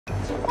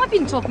I've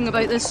been talking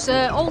about this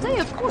all day.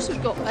 Of course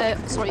we've got...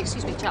 sorry,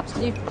 excuse me, chaps.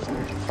 Can you...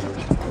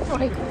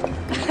 Sorry.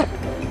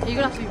 You're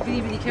going to have to be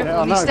really, really careful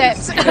with these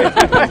steps.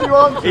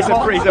 He's a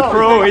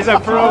pro, he's a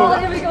pro. Oh,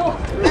 here we go.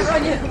 Right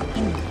on you.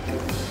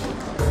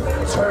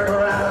 Turn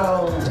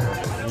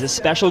around. He's a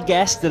special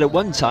guest that at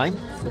one time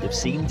would have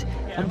seemed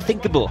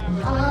unthinkable.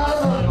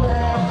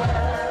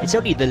 It's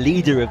only the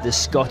leader of the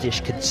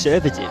Scottish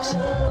Conservatives.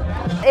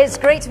 It's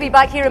great to be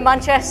back here in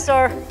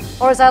Manchester,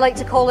 or as I like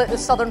to call it, the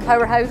Southern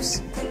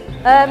Powerhouse.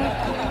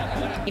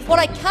 What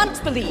I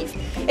can't believe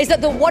is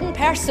that the one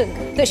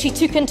person that she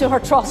took into her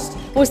trust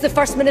was the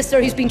First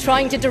Minister who's been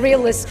trying to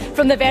derail this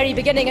from the very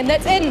beginning, and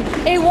that's in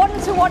a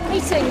one-to-one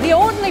meeting, the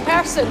only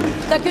person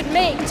that could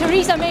make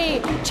Theresa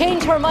May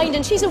change her mind,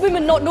 and she's a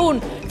woman not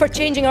known for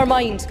changing her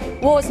mind,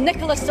 was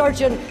Nicola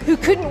Sturgeon, who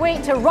couldn't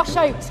wait to rush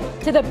out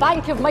to the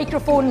bank of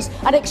microphones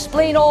and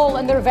explain all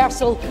in the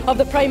reversal of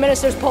the Prime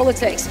Minister's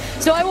politics.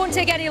 So I won't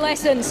take any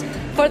lessons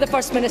for the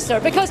First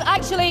Minister, because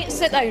actually,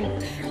 sit down,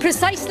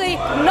 precisely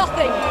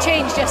nothing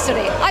changed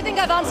yesterday. I think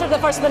I've answered the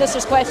First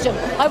Minister's question.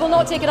 I will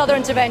not take another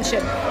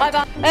intervention.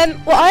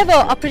 Well, I have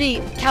a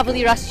pretty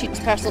cavalier attitude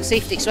to personal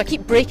safety, so I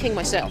keep breaking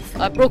myself.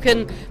 I've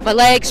broken my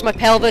legs, my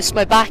pelvis,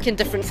 my back and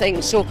different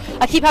things, so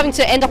I keep having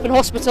to end up in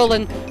hospital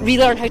and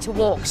relearn how to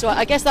walk, so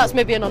I guess that's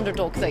maybe an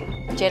underdog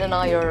thing. Jen and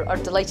I are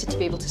delighted to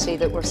be able to say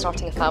that we're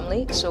starting a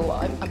family, so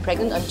I'm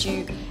pregnant, I'm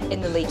due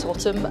in the late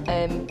autumn.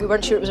 We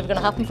weren't sure it was ever going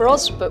to happen for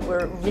us, but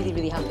we're really,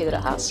 really happy that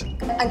it has. And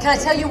can I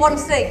tell you one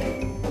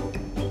thing?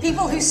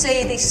 People who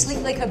say they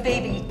sleep like a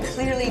baby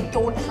clearly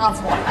don't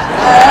have one.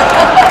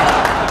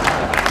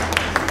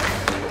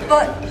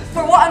 But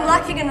for what I'm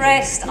lacking in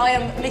rest, I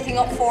am making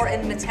up for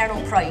in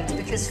maternal pride,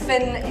 because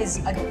Finn is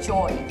a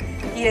joy.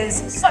 He is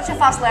such a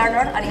fast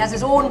learner and he has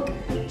his own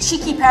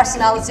cheeky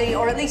personality,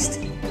 or at least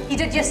he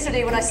did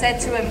yesterday when I said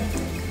to him,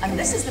 and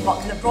this is the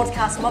button that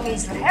broadcasts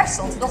Mummy's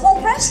rehearsal to the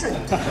whole press room.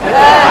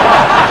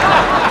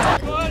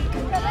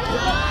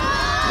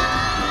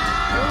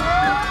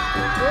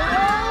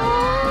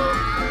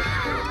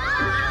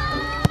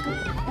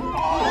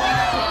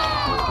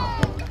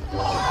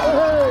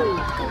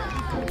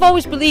 I've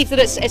always believed that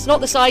it's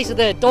not the size of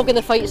the dog in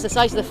the fight, it's the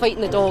size of the fight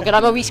in the dog, and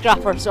I'm a wee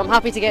scrapper, so I'm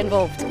happy to get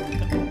involved.